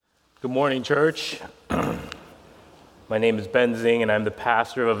Good morning, church. My name is Tzeng, and I'm the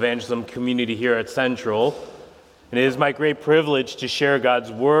pastor of Evangelism Community here at Central. And it is my great privilege to share God's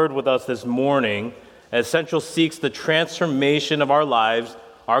word with us this morning as Central seeks the transformation of our lives,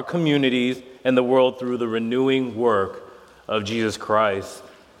 our communities, and the world through the renewing work of Jesus Christ.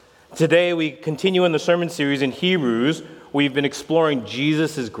 Today, we continue in the sermon series in Hebrews. We've been exploring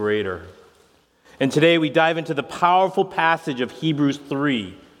Jesus is greater. And today, we dive into the powerful passage of Hebrews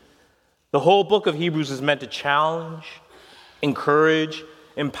 3. The whole book of Hebrews is meant to challenge, encourage,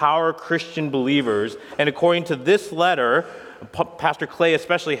 empower Christian believers. And according to this letter, Pastor Clay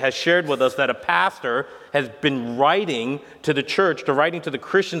especially has shared with us that a pastor has been writing to the church, writing to the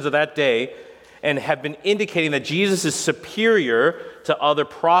Christians of that day, and have been indicating that Jesus is superior to other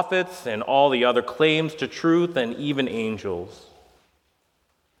prophets and all the other claims to truth and even angels.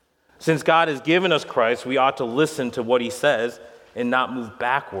 Since God has given us Christ, we ought to listen to what he says and not move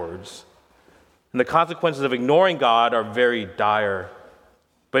backwards. And the consequences of ignoring God are very dire.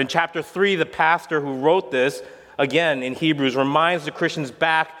 But in chapter 3, the pastor who wrote this, again in Hebrews, reminds the Christians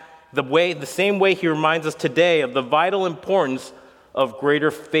back the same way he reminds us today of the vital importance of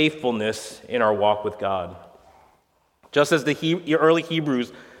greater faithfulness in our walk with God. Just as the early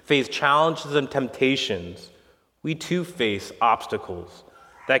Hebrews faced challenges and temptations, we too face obstacles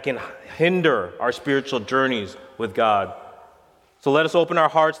that can hinder our spiritual journeys with God. So let us open our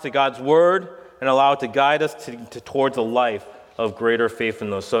hearts to God's word and allow it to guide us towards a life of greater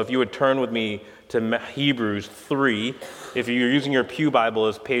faithfulness. So if you would turn with me to Hebrews 3. If you're using your Pew Bible,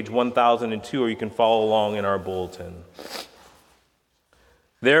 it's page 1002, or you can follow along in our bulletin.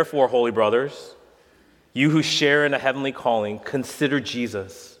 Therefore, holy brothers, you who share in a heavenly calling, consider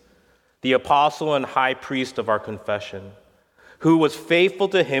Jesus, the apostle and high priest of our confession, who was faithful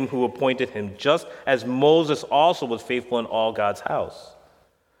to him who appointed him, just as Moses also was faithful in all God's house.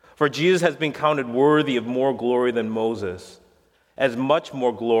 For Jesus has been counted worthy of more glory than Moses, as much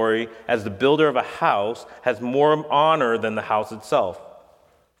more glory as the builder of a house has more honor than the house itself.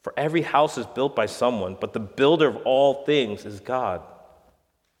 For every house is built by someone, but the builder of all things is God.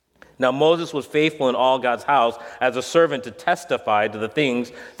 Now Moses was faithful in all God's house as a servant to testify to the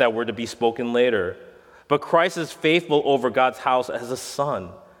things that were to be spoken later. But Christ is faithful over God's house as a son.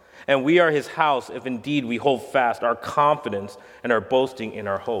 And we are his house if indeed we hold fast our confidence and our boasting in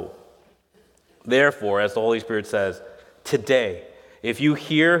our hope. Therefore, as the Holy Spirit says, today, if you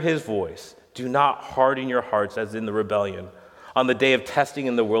hear his voice, do not harden your hearts as in the rebellion, on the day of testing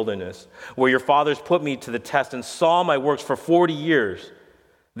in the wilderness, where your fathers put me to the test and saw my works for 40 years.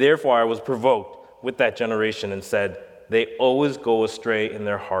 Therefore, I was provoked with that generation and said, they always go astray in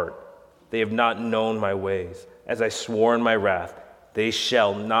their heart. They have not known my ways. As I swore in my wrath, they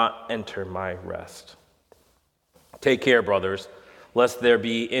shall not enter my rest. Take care, brothers, lest there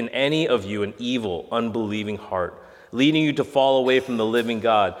be in any of you an evil, unbelieving heart, leading you to fall away from the living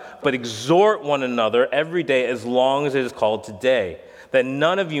God. But exhort one another every day as long as it is called today, that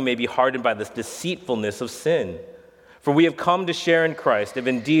none of you may be hardened by this deceitfulness of sin. For we have come to share in Christ, if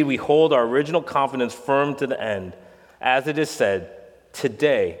indeed we hold our original confidence firm to the end. As it is said,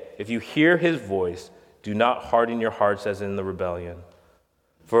 today, if you hear his voice, do not harden your hearts as in the rebellion.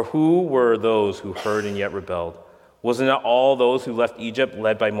 For who were those who heard and yet rebelled? Was it not all those who left Egypt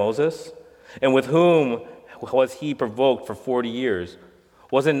led by Moses? And with whom was he provoked for 40 years?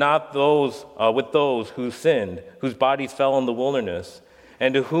 Was it not with those who sinned, whose bodies fell in the wilderness?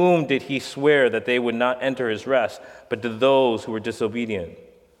 And to whom did he swear that they would not enter his rest, but to those who were disobedient?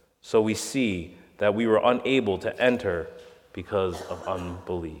 So we see that we were unable to enter because of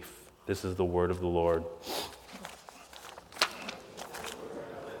unbelief. This is the word of the Lord.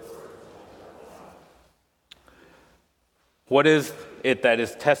 What is it that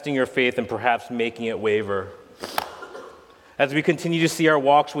is testing your faith and perhaps making it waver? As we continue to see our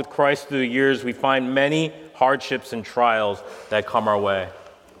walks with Christ through the years, we find many hardships and trials that come our way.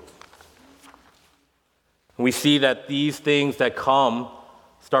 We see that these things that come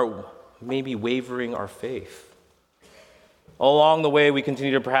start maybe wavering our faith. Along the way, we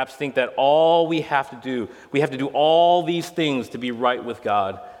continue to perhaps think that we have to do all these things to be right with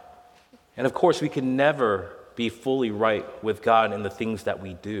God. And of course, we can never be fully right with God in the things that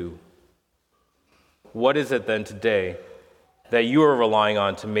we do. What is it then today that you are relying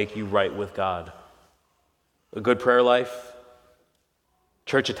on to make you right with God? A good prayer life?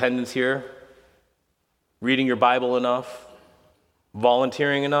 Church attendance here? Reading your Bible enough?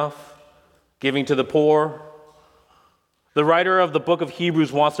 Volunteering enough? Giving to the poor? The writer of the book of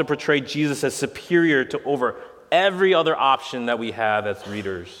Hebrews wants to portray Jesus as superior to over every other option that we have as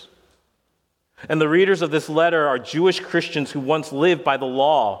readers. And the readers of this letter are Jewish Christians who once lived by the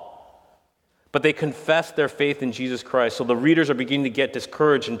law. But they confess their faith in Jesus Christ. So the readers are beginning to get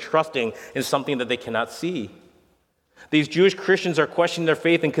discouraged and trusting in something that they cannot see. These Jewish Christians are questioning their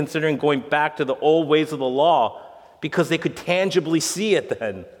faith and considering going back to the old ways of the law because they could tangibly see it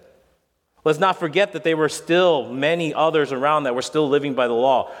then. Let's not forget that there were still many others around that were still living by the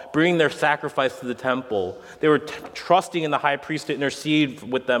law, bringing their sacrifice to the temple. They were trusting in the high priest to intercede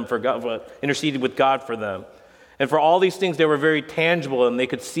with them for God, interceded with God for them. And for all these things, they were very tangible and they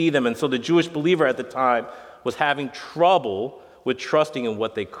could see them. And so the Jewish believer at the time was having trouble with trusting in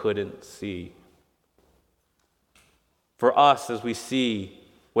what they couldn't see. For us, as we see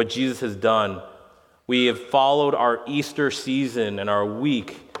what Jesus has done, we have followed our Easter season and our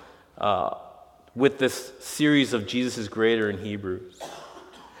week with this series of Jesus is Greater in Hebrews.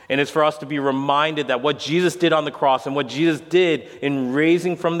 And it's for us to be reminded that what Jesus did on the cross and what Jesus did in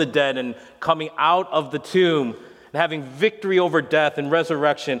raising from the dead and coming out of the tomb and having victory over death and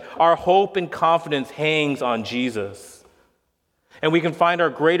resurrection, our hope and confidence hangs on Jesus. And we can find our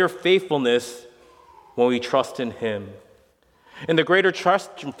greater faithfulness when we trust in him. And the greater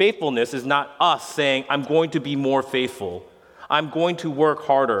trust and faithfulness is not us saying, I'm going to be more faithful. I'm going to work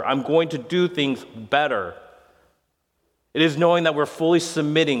harder. I'm going to do things better. It is knowing that we're fully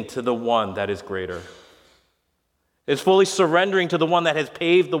submitting to the one that is greater. It's fully surrendering to the one that has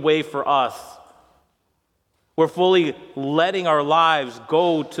paved the way for us. We're fully letting our lives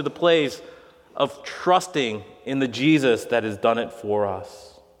go to the place of trusting in the Jesus that has done it for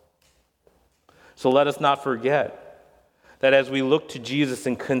us. So let us not forget that as we look to Jesus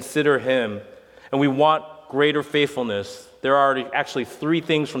and consider him, and we want greater faithfulness, there are actually three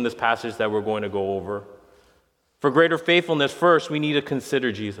things from this passage that we're going to go over. For greater faithfulness, first, we need to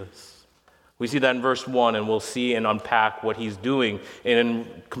consider Jesus. We see that in verse 1, and we'll see and unpack what he's doing and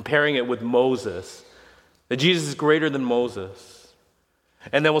comparing it with Moses. That Jesus is greater than Moses.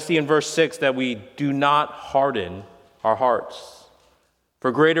 And then we'll see in verse 6 that we do not harden our hearts.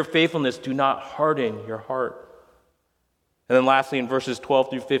 For greater faithfulness, do not harden your heart. And then lastly, in verses 12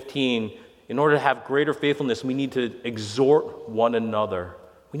 through 15, in order to have greater faithfulness, we need to exhort one another.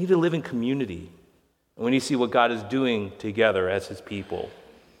 We need to live in community. And we need to see what God is doing together as his people.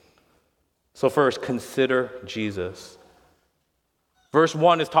 So first, consider Jesus. Verse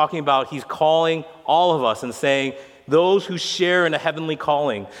 1 is talking about he's calling all of us and saying, those who share in a heavenly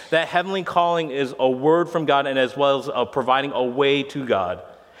calling. That heavenly calling is a word from God and as well as providing a way to God.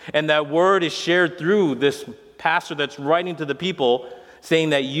 And that word is shared through this pastor that's writing to the people,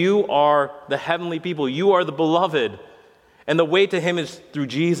 saying that you are the heavenly people, you are the beloved, and the way to him is through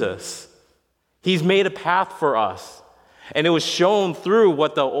Jesus. He's made a path for us, and it was shown through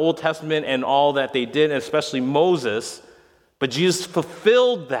what the Old Testament and all that they did, especially Moses, but Jesus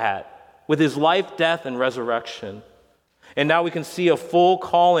fulfilled that with his life, death, and resurrection. And now we can see a full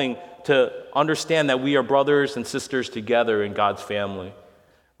calling to understand that we are brothers and sisters together in God's family,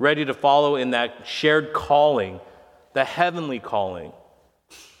 ready to follow in that shared calling, the heavenly calling.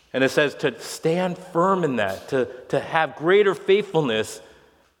 And it says to stand firm in that, to have greater faithfulness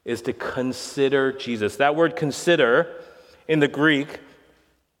is to consider Jesus. That word consider in the Greek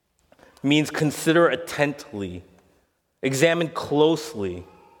means consider attentively, examine closely.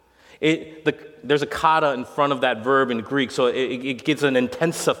 There's a kata in front of that verb in Greek, so it gets an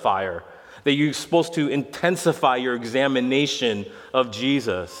intensifier, that you're supposed to intensify your examination of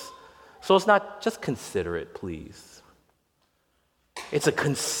Jesus. So it's not just consider it, please. It's a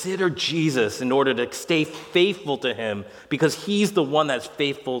consider Jesus in order to stay faithful to him because he's the one that's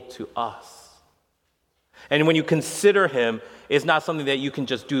faithful to us. And when you consider him, it's not something that you can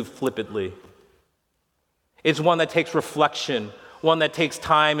just do flippantly. It's one that takes reflection, one that takes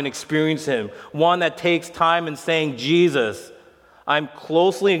time and experience him, one that takes time in saying, Jesus, I'm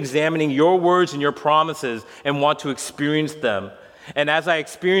closely examining your words and your promises and want to experience them. And as I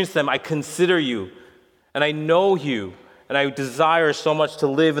experience them, I consider you and I know you. And I desire so much to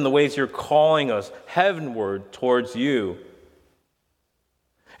live in the ways you're calling us heavenward towards you.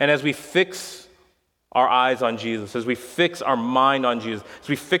 And as we fix our eyes on Jesus, as we fix our mind on Jesus, as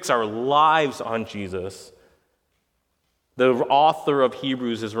we fix our lives on Jesus, the author of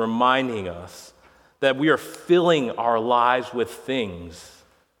Hebrews is reminding us that we are filling our lives with things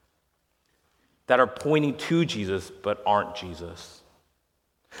that are pointing to Jesus but aren't Jesus.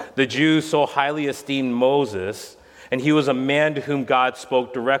 The Jews so highly esteemed Moses, and he was a man to whom God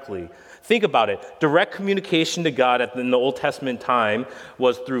spoke directly. Think about it. Direct communication to God in the Old Testament time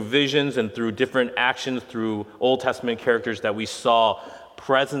was through visions and through different actions, through Old Testament characters that we saw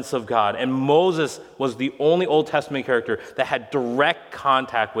presence of God. And Moses was the only Old Testament character that had direct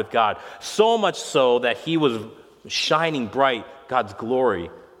contact with God, so much so that he was shining bright God's glory.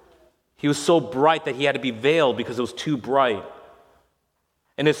 He was so bright that he had to be veiled because it was too bright.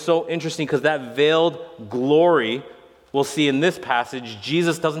 And it's so interesting because that veiled glory, we'll see in this passage,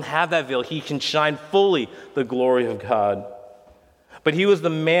 Jesus doesn't have that veil. He can shine fully the glory of God. But he was the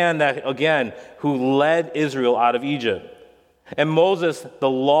man that, again, who led Israel out of Egypt. And Moses, the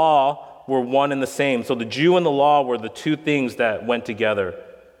law, were one and the same. So the Jew and the law were the two things that went together.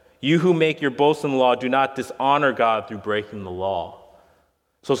 You who make your boast in the law, do not dishonor God through breaking the law.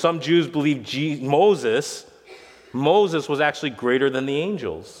 So some Jews believe Moses was actually greater than the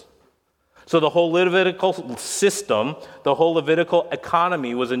angels. So the whole Levitical system, the whole Levitical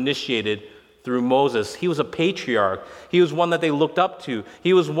economy was initiated through Moses. He was a patriarch. He was one that they looked up to.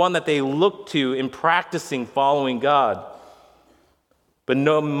 He was one that they looked to in practicing following God. But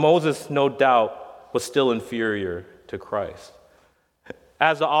Moses, no doubt, was still inferior to Christ.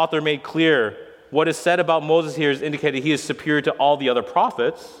 As the author made clear, what is said about Moses here is indicated he is superior to all the other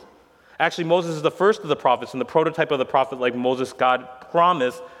prophets. Actually, Moses is the first of the prophets and the prototype of the prophet like Moses God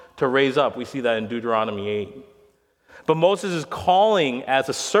promised to raise up. We see that in Deuteronomy 8. But Moses' calling as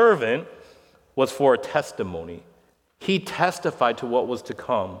a servant was for a testimony. He testified to what was to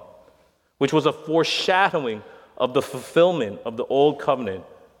come, which was a foreshadowing of the fulfillment of the old covenant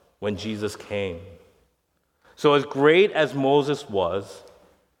when Jesus came. So as great as Moses was,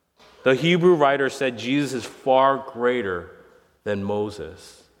 the Hebrew writer said Jesus is far greater than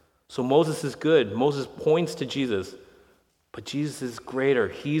Moses. So Moses is good. Moses points to Jesus, but Jesus is greater.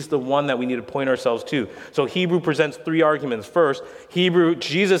 He's the one that we need to point ourselves to. So Hebrew presents three arguments. First,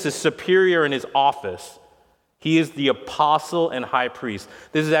 Jesus is superior in his office. He is the apostle and high priest.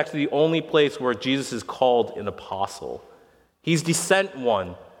 This is actually the only place where Jesus is called an apostle. He's the sent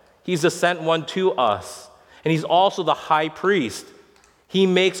one. He's the sent one to us. And he's also the high priest. He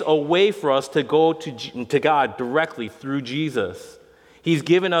makes a way for us to go to God directly through Jesus. He's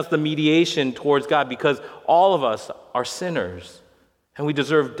given us the mediation towards God because all of us are sinners and we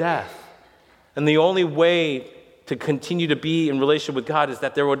deserve death. And the only way to continue to be in relationship with God is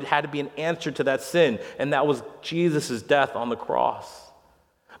that there had to be an answer to that sin, and that was Jesus' death on the cross.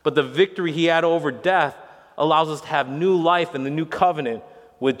 But the victory he had over death allows us to have new life in the new covenant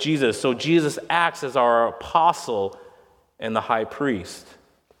with Jesus. So Jesus acts as our apostle and the high priest.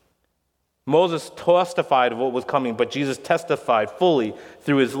 Moses testified of what was coming, but Jesus testified fully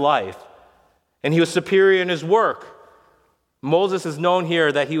through his life. And he was superior in his work. Moses is known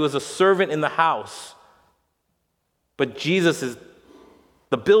here that he was a servant in the house, but Jesus is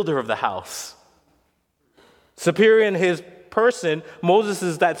the builder of the house. Superior in his person, Moses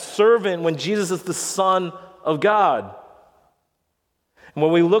is that servant when Jesus is the Son of God. And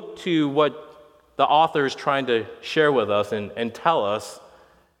when we look to what the author is trying to share with us and tell us,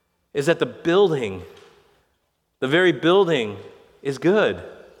 is that the very building is good.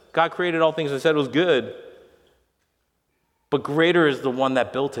 God created all things and said it was good. But greater is the one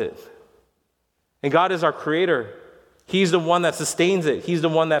that built it. And God is our creator. He's the one that sustains it. He's the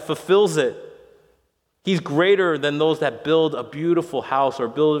one that fulfills it. He's greater than those that build a beautiful house or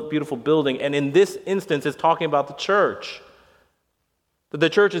build a beautiful building. And in this instance, it's talking about the church. That the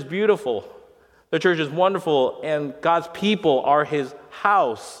church is beautiful. The church is wonderful. And God's people are his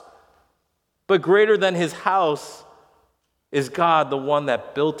house. But greater than his house is God, the one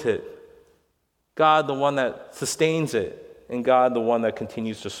that built it. God, the one that sustains it. And God, the one that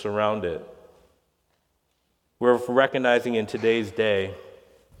continues to surround it. We're recognizing in today's day,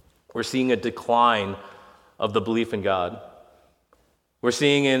 we're seeing a decline of the belief in God. We're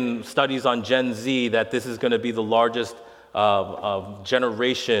seeing in studies on Gen Z that this is going to be the largest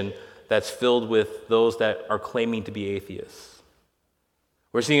generation that's filled with those that are claiming to be atheists.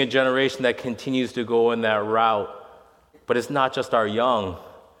 We're seeing a generation that continues to go in that route, but it's not just our young.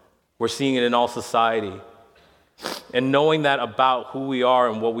 We're seeing it in all society. And knowing that about who we are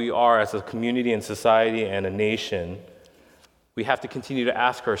and what we are as a community and society and a nation, we have to continue to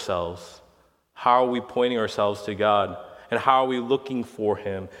ask ourselves, how are we pointing ourselves to God? And how are we looking for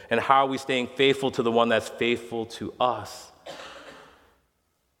him? And how are we staying faithful to the one that's faithful to us?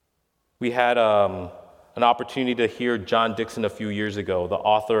 We had an opportunity to hear John Dixon a few years ago, the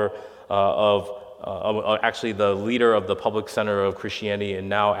author actually the leader of the Public Center of Christianity and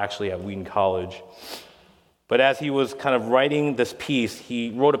now actually at Wheaton College. But as he was kind of writing this piece,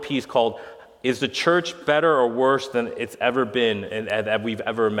 he wrote a piece called, "Is the Church Better or Worse Than It's Ever Been and that We've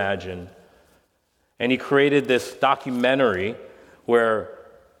Ever Imagined?" And he created this documentary where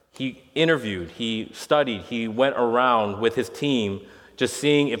he interviewed, he studied, he went around with his team just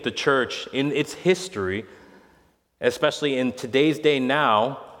seeing if the church in its history, especially in today's day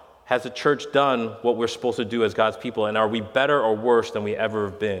now, has the church done what we're supposed to do as God's people, and are we better or worse than we ever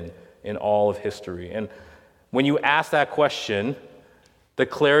have been? in all of history. And when you ask that question, the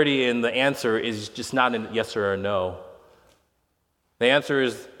clarity in the answer is just not a yes or a no. The answer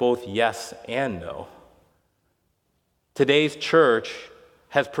is both yes and no. Today's church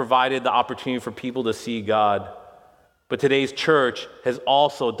has provided the opportunity for people to see God, but today's church has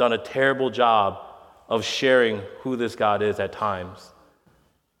also done a terrible job of sharing who this God is at times.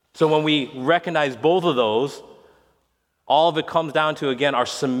 So when we recognize both of those, all of it comes down to, again, our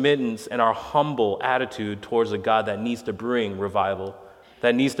submittance and our humble attitude towards a God that needs to bring revival,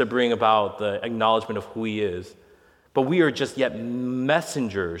 that needs to bring about the acknowledgement of who he is. But we are just yet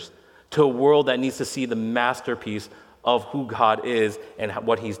messengers to a world that needs to see the masterpiece of who God is and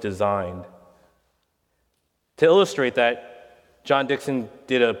what he's designed. To illustrate that, John Dixon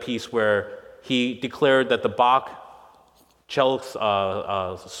did a piece where he declared that the Bach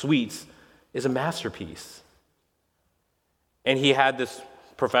cello suites is a masterpiece. And he had this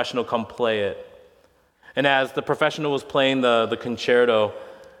professional come play it. And as the professional was playing the concerto,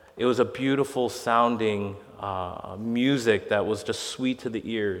 it was a beautiful sounding music that was just sweet to the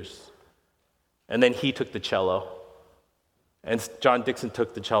ears. And then he took the cello. And John Dixon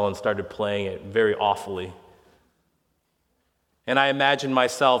took the cello and started playing it very awfully. And I imagine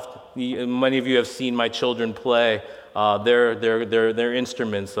myself, many of you have seen my children play their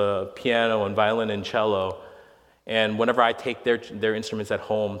instruments, piano and violin and cello. And whenever I take their instruments at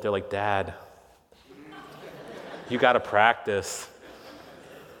home, they're like, "Dad, you got to practice."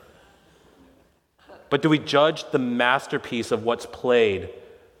 But do we judge the masterpiece of what's played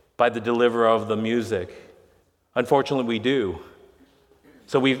by the deliverer of the music? Unfortunately, we do.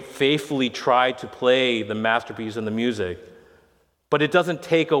 So we faithfully try to play the masterpiece in the music, but it doesn't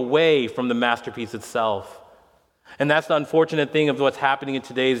take away from the masterpiece itself. And that's the unfortunate thing of what's happening in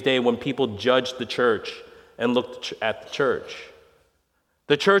today's day when people judge the church and look at the church.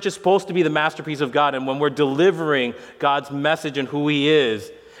 The church is supposed to be the masterpiece of God, and when we're delivering God's message and who he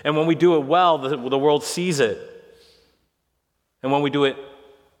is, and when we do it well, the world sees it. And when we do it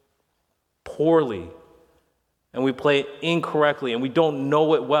poorly, and we play it incorrectly, and we don't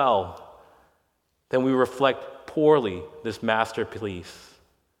know it well, then we reflect poorly this masterpiece.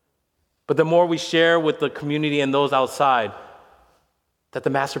 But the more we share with the community and those outside that the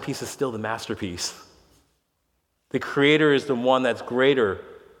masterpiece is still the masterpiece. The Creator is the one that's greater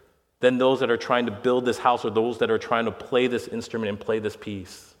than those that are trying to build this house or those that are trying to play this instrument and play this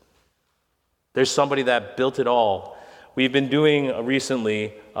piece. There's somebody that built it all. We've been doing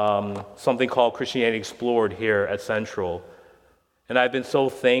recently something called Christianity Explored here at Central. And I've been so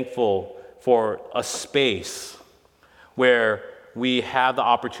thankful for a space where we have the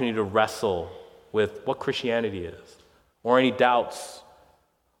opportunity to wrestle with what Christianity is, or any doubts,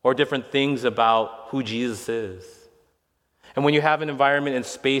 or different things about who Jesus is. And when you have an environment and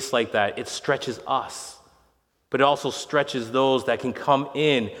space like that, it stretches us, but it also stretches those that can come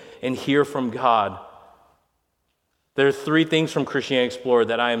in and hear from God. There are 3 things from Christianity Explored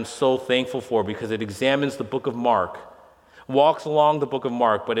that I am so thankful for because it examines the book of Mark, walks along the book of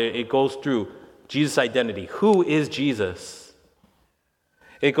Mark, but it goes through Jesus' identity. Who is Jesus?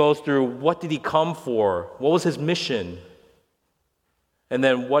 It goes through what did he come for? What was his mission? And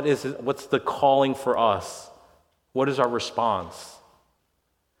then what's the calling for us? What is our response?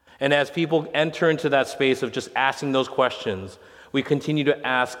 And as people enter into that space of just asking those questions, we continue to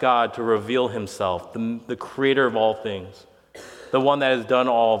ask God to reveal himself, the creator of all things, the one that has done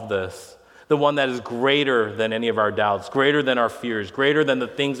all of this, the one that is greater than any of our doubts, greater than our fears, greater than the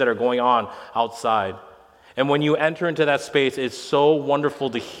things that are going on outside. And when you enter into that space, it's so wonderful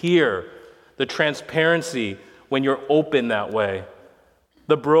to hear the transparency when you're open that way.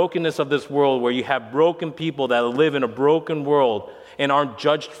 The brokenness of this world where you have broken people that live in a broken world and aren't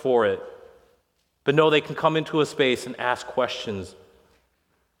judged for it. But no, they can come into a space and ask questions,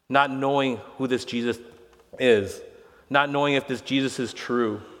 not knowing who this Jesus is, not knowing if this Jesus is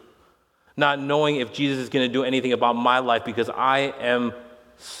true, not knowing if Jesus is going to do anything about my life because I am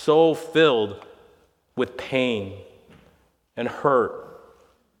so filled with pain and hurt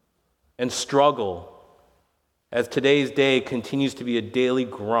and struggle as today's day continues to be a daily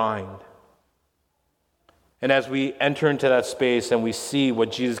grind. And as we enter into that space and we see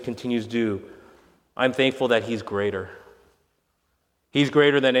what Jesus continues to do, I'm thankful that he's greater. He's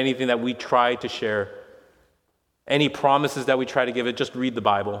greater than anything that we try to share. Any promises that we try to give it, just read the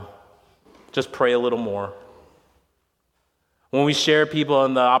Bible. Just pray a little more. When we share people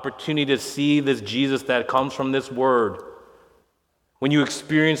and the opportunity to see this Jesus that comes from this word, when you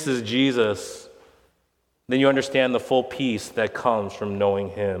experience this Jesus, then you understand the full peace that comes from knowing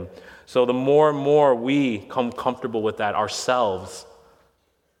him. So the more and more we come comfortable with that ourselves,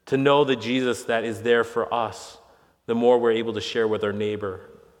 to know the Jesus that is there for us, the more we're able to share with our neighbor,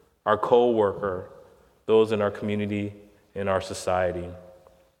 our co-worker, those in our community, in our society.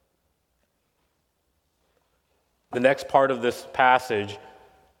 The next part of this passage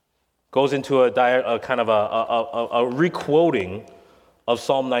goes into a kind of a re-quoting of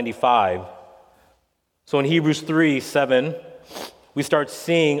Psalm 95. So in Hebrews 3:7, we start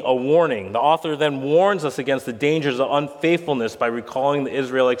seeing a warning. The author then warns us against the dangers of unfaithfulness by recalling the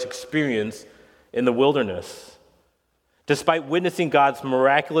Israelites' experience in the wilderness. Despite witnessing God's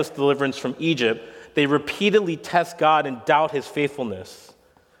miraculous deliverance from Egypt, they repeatedly test God and doubt his faithfulness.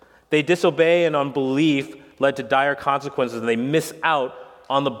 They disobey, and unbelief led to dire consequences, and they miss out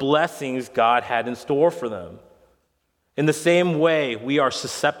on the blessings God had in store for them. In the same way, we are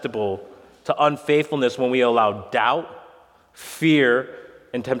susceptible to unfaithfulness when we allow doubt, fear,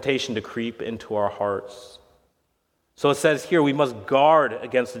 and temptation to creep into our hearts. So it says here, we must guard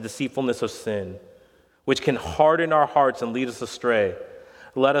against the deceitfulness of sin, which can harden our hearts and lead us astray.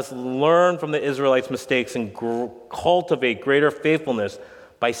 Let us learn from the Israelites' mistakes and cultivate greater faithfulness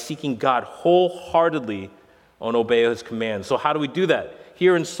by seeking God wholeheartedly and obey his commands. So how do we do that?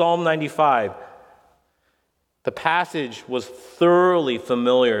 Here in Psalm 95, the passage was thoroughly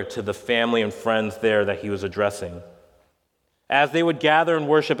familiar to the family and friends there that he was addressing. As they would gather and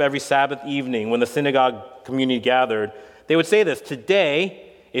worship every Sabbath evening when the synagogue community gathered, they would say this: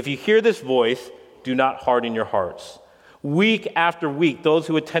 "Today, if you hear this voice, do not harden your hearts." Week after week, those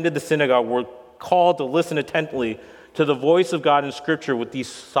who attended the synagogue were called to listen attentively to the voice of God in Scripture with these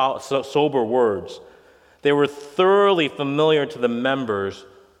sober words. They were thoroughly familiar to the members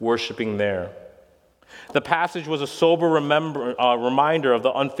worshiping there. The passage was a sober reminder of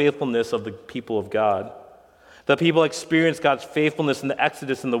the unfaithfulness of the people of God. The people experienced God's faithfulness in the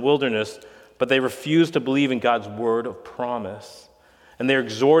Exodus in the wilderness, but they refused to believe in God's word of promise. And they're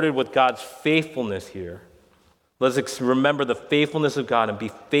exhorted with God's faithfulness here. Let's remember the faithfulness of God and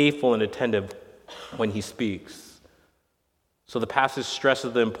be faithful and attentive when he speaks. So the passage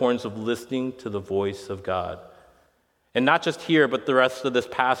stresses the importance of listening to the voice of God. And not just here, but the rest of this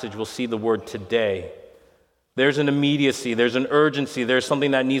passage, we'll see the word today. There's an immediacy, there's an urgency, there's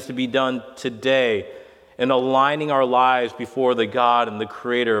something that needs to be done today in aligning our lives before the God and the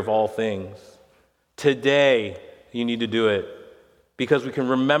creator of all things. Today, you need to do it because we can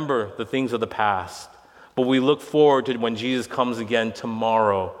remember the things of the past, but we look forward to when Jesus comes again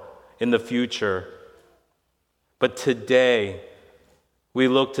tomorrow in the future. But today, we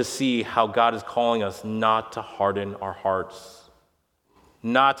look to see how God is calling us not to harden our hearts,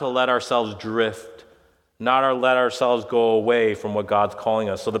 not to let ourselves drift, not to let ourselves go away from what God's calling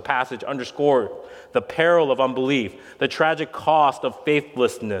us. So the passage underscores the peril of unbelief, the tragic cost of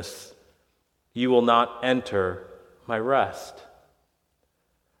faithlessness. You will not enter my rest.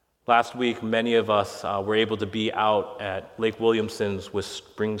 Last week, many of us were able to be out at Lake Williamson's with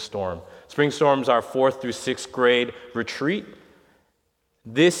Spring Storm. Spring Storm's our 4th through 6th grade retreat.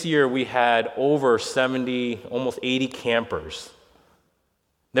 This year, we had over 70, almost 80 campers.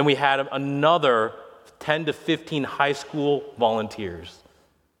 Then we had another 10 to 15 high school volunteers.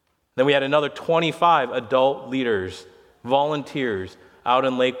 Then we had another 25 adult leaders, volunteers, out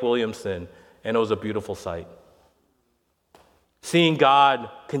in Lake Williamson, and it was a beautiful sight. Seeing God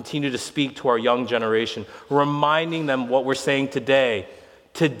continue to speak to our young generation, reminding them what we're saying today.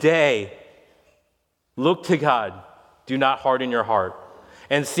 Today, look to God. Do not harden your heart.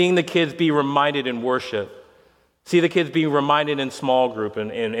 And seeing the kids be reminded in worship. See the kids being reminded in small group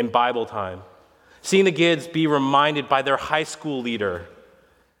and in Bible time. Seeing the kids be reminded by their high school leader.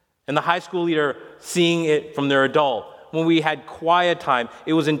 And the high school leader seeing it from their adult. When we had quiet time,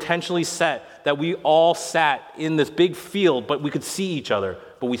 it was intentionally set that we all sat in this big field, but we could see each other.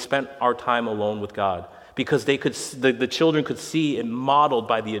 But we spent our time alone with God because the children could see it modeled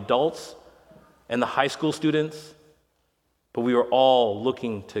by the adults and the high school students. But we were all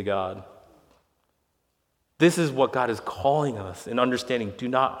looking to God. This is what God is calling us in understanding. Do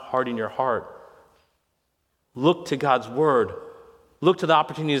not harden your heart. Look to God's word. Look to the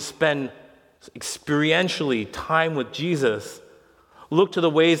opportunity to spend experientially time with Jesus. Look to the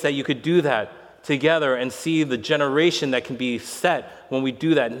ways that you could do that together and see the generation that can be set when we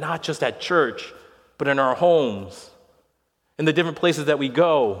do that, not just at church, but in our homes, in the different places that we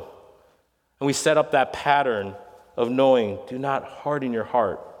go. And we set up that pattern of knowing, do not harden your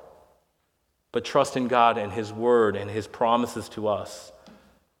heart, but trust in God and his word and his promises to us,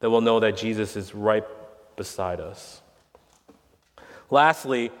 that we'll know that Jesus is right beside us.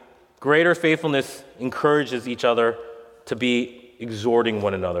 Lastly, greater faithfulness encourages each other to be exhorting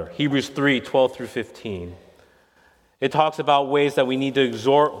one another. Hebrews 3:12 through 15. It talks about ways that we need to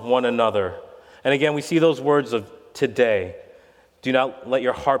exhort one another. And again, we see those words of today. Do not let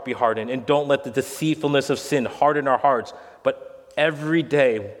your heart be hardened, and don't let the deceitfulness of sin harden our hearts, but every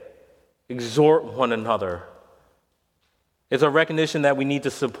day exhort one another. It's a recognition that we need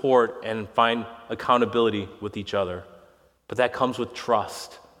to support and find accountability with each other. But that comes with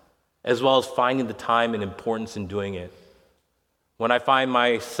trust, as well as finding the time and importance in doing it. When I find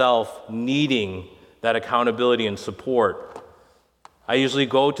myself needing that accountability and support, I usually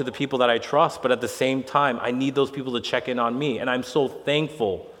go to the people that I trust, but at the same time, I need those people to check in on me. And I'm so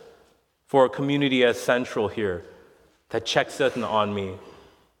thankful for a community as Central here that checks in on me,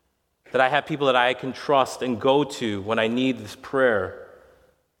 that I have people that I can trust and go to when I need this prayer.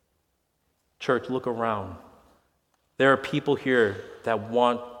 Church, look around. There are people here that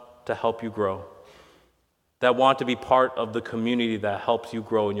want to help you grow, that want to be part of the community that helps you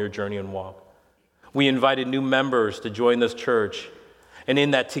grow in your journey and walk. We invited new members to join this church, and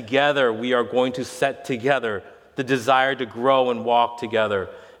in that together, we are going to set together the desire to grow and walk together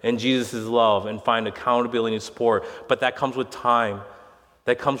in Jesus' love and find accountability and support. But that comes with time.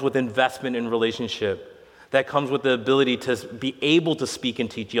 That comes with investment in relationship. That comes with the ability to be able to speak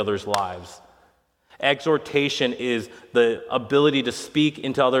into each other's lives. Exhortation is the ability to speak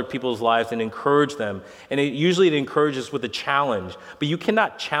into other people's lives and encourage them. And usually it encourages with a challenge. But you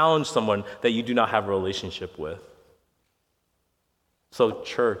cannot challenge someone that you do not have a relationship with. So,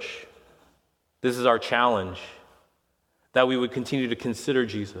 church, this is our challenge, that we would continue to consider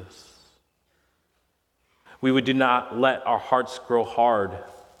Jesus. We would do not let our hearts grow hard,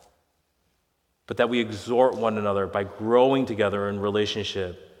 but that we exhort one another by growing together in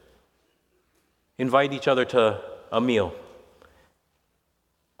relationship. Invite each other to a meal.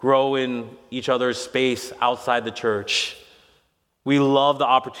 Grow in each other's space outside the church. We love the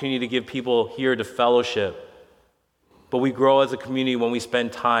opportunity to give people here to fellowship, but we grow as a community when we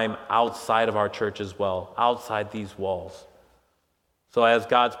spend time outside of our church as well, outside these walls. So as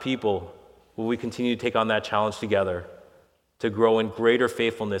God's people, will we continue to take on that challenge together to grow in greater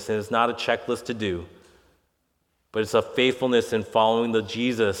faithfulness? And it's not a checklist to do, but it's a faithfulness in following the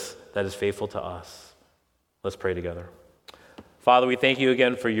Jesus that is faithful to us. Let's pray together. Father, we thank you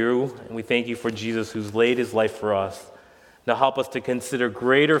again for you, and we thank you for Jesus who's laid his life for us. Now help us to consider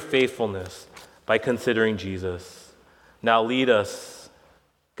greater faithfulness by considering Jesus. Now lead us,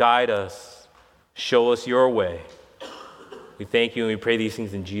 guide us, show us your way. We thank you and we pray these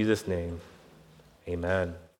things in Jesus' name. Amen.